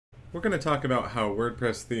We're going to talk about how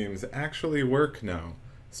WordPress themes actually work now.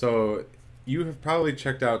 So you have probably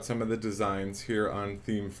checked out some of the designs here on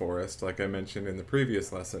Theme Forest, like I mentioned in the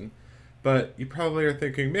previous lesson, but you probably are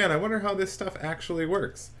thinking, man, I wonder how this stuff actually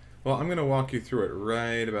works. Well, I'm going to walk you through it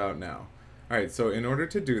right about now. Alright, so in order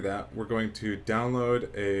to do that, we're going to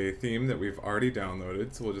download a theme that we've already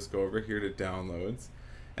downloaded. So we'll just go over here to Downloads,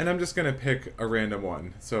 and I'm just going to pick a random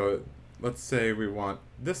one. So let's say we want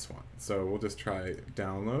this one. So we'll just try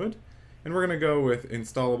Download, and we're going to go with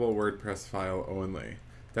Installable WordPress File Only.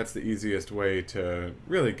 That's the easiest way to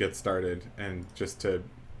really get started and just to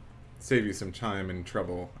save you some time and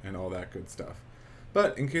trouble and all that good stuff.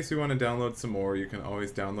 But in case you want to download some more, you can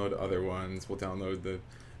always download other ones. We'll download the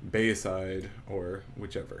Bayside or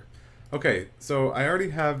whichever. Okay, so I already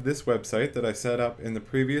have this website that I set up in the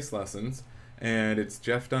previous lessons, and it's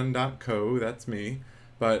jeffdunn.co, that's me,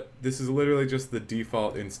 but this is literally just the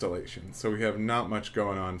default installation, so we have not much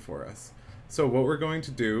going on for us. So what we're going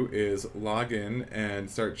to do is log in and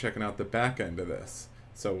start checking out the back end of this.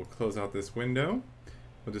 So we'll close out this window,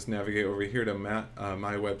 we'll just navigate over here to my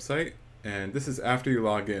website, and this is after you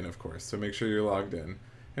log in, of course, so make sure you're logged in,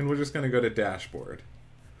 and we're just going to go to Dashboard.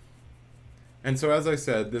 And so as I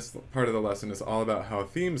said, this part of the lesson is all about how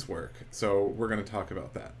themes work, so we're going to talk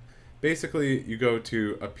about that. Basically, you go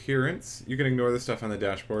to Appearance, you can ignore the stuff on the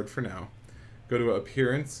dashboard for now, go to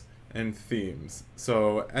Appearance and Themes.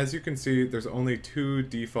 So as you can see, there's only two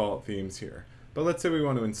default themes here, but let's say we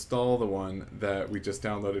want to install the one that we just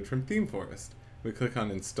downloaded from Theme Forest. We click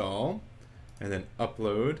on Install, and then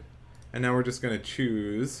Upload, and now we're just going to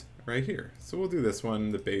choose right here. So we'll do this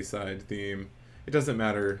one, the Bayside theme. It doesn't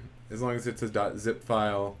matter. As long as it's a .zip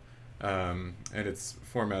file and it's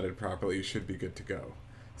formatted properly, you should be good to go.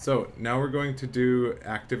 So now we're going to do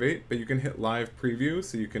Activate, but you can hit Live Preview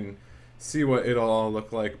so you can see what it'll all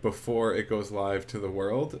look like before it goes live to the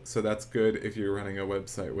world. So that's good if you're running a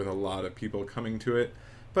website with a lot of people coming to it.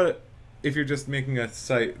 But if you're just making a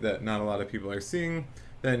site that not a lot of people are seeing,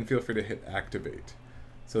 then feel free to hit Activate.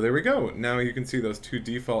 So there we go. Now you can see those two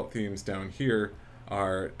default themes down here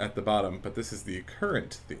are at the bottom, but this is the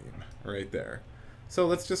current theme right there. So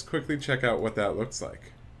let's just quickly check out what that looks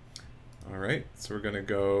like. Alright, so we're going to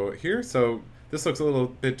go here. So this looks a little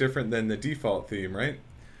bit different than the default theme, right?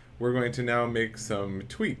 We're going to now make some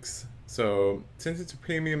tweaks. So since it's a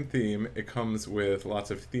premium theme, it comes with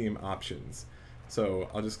lots of theme options. So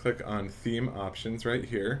I'll just click on Theme Options right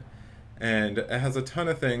here, and it has a ton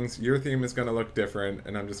of things. Your theme is going to look different,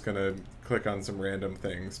 and I'm just going to click on some random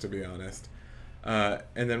things, to be honest. And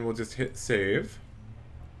then we'll just hit Save.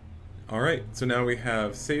 Alright, so now we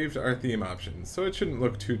have saved our theme options, so it shouldn't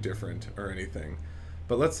look too different or anything.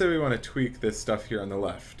 But let's say we want to tweak this stuff here on the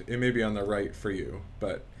left. It may be on the right for you,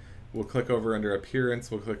 but we'll click over under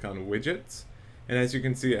Appearance, we'll click on Widgets, and as you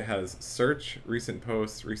can see it has Search, Recent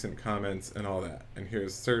Posts, Recent Comments, and all that. And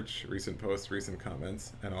here's Search, Recent Posts, Recent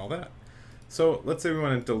Comments, and all that. So let's say we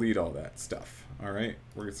want to delete all that stuff. Alright,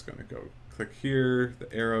 we're just going to go click here,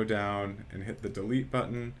 the arrow down, and hit the delete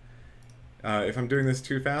button. If I'm doing this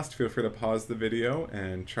too fast, feel free to pause the video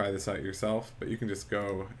and try this out yourself, but you can just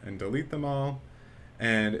go and delete them all,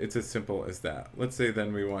 and it's as simple as that. Let's say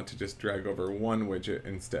then we want to just drag over one widget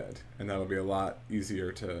instead, and that'll be a lot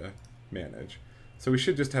easier to manage. So we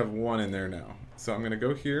should just have one in there now. So I'm going to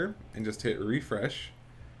go here and just hit refresh,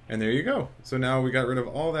 and there you go. So now we got rid of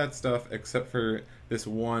all that stuff except for this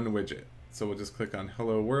one widget. So we'll just click on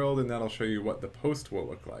Hello World, and that'll show you what the post will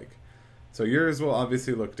look like. So yours will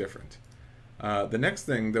obviously look different. The next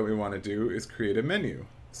thing that we want to do is create a menu.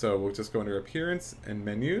 So we'll just go under Appearance and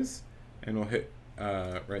Menus, and we'll hit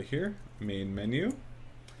right here, Main Menu,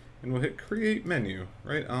 and we'll hit Create Menu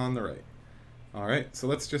right on the right. Alright, so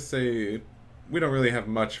let's just say we don't really have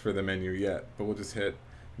much for the menu yet, but we'll just hit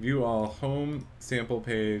View All Home, Sample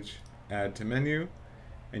Page, Add to Menu,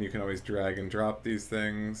 and you can always drag and drop these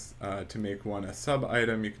things. To make one a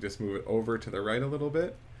sub-item, you can just move it over to the right a little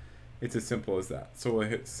bit. It's as simple as that. So we'll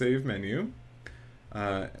hit Save Menu,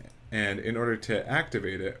 and in order to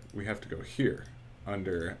activate it, we have to go here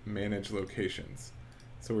under Manage Locations.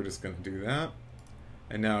 So we're just going to do that.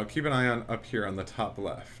 And now keep an eye on up here on the top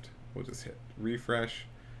left. We'll just hit Refresh,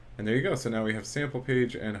 and there you go. So now we have Sample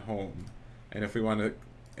Page and Home. And if we want to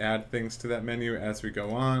add things to that menu as we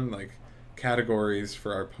go on, like categories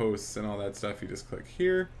for our posts and all that stuff, you just click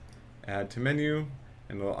here, Add to Menu,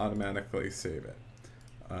 and it'll automatically save it.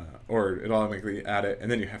 Or it'll automatically add it, and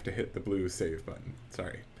then you have to hit the blue Save button.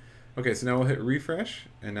 Sorry. Okay, so now we'll hit Refresh,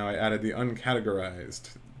 and now I added the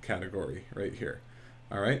uncategorized category right here.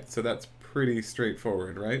 Alright, so that's pretty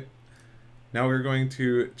straightforward, right? Now we're going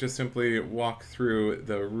to just simply walk through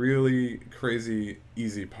the really crazy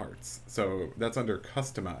easy parts. So that's under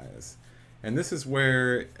Customize. And this is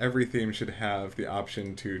where every theme should have the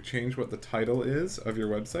option to change what the title is of your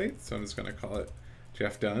website. So I'm just going to call it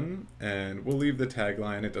Jeff Dunn, and we'll leave the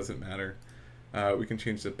tagline, it doesn't matter. We can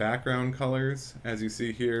change the background colors, as you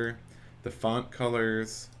see here, the font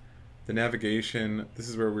colors, the navigation. This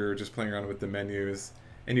is where we were just playing around with the menus.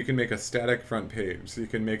 And you can make a static front page. So you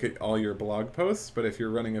can make it all your blog posts, but if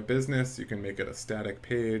you're running a business, you can make it a static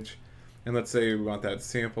page. And let's say we want that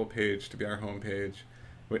sample page to be our home page,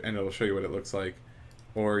 and it'll show you what it looks like.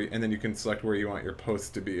 And then you can select where you want your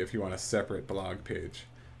post to be if you want a separate blog page.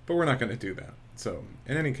 But we're not going to do that. So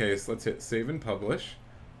in any case, let's hit save and publish.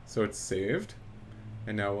 So it's saved.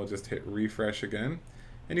 And now we'll just hit refresh again.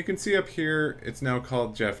 And you can see up here, it's now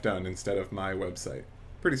called Jeff Dunn instead of my website.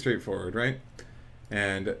 Pretty straightforward, right?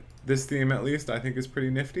 And this theme, at least, I think is pretty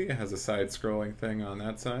nifty. It has a side-scrolling thing on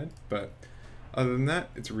that side. But other than that,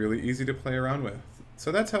 it's really easy to play around with.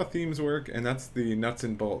 So that's how themes work, and that's the nuts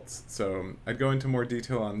and bolts. So I'd go into more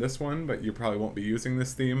detail on this one, but you probably won't be using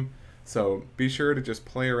this theme. So be sure to just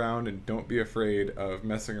play around and don't be afraid of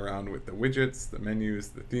messing around with the widgets, the menus,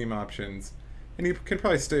 the theme options. And you can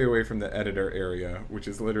probably stay away from the editor area, which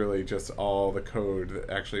is literally just all the code that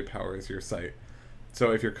actually powers your site.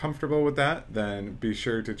 So if you're comfortable with that, then be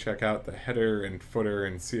sure to check out the header and footer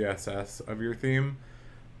and CSS of your theme.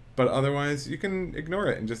 But otherwise, you can ignore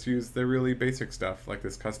it and just use the really basic stuff like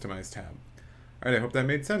this Customize tab. Alright, I hope that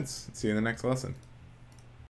made sense. See you in the next lesson.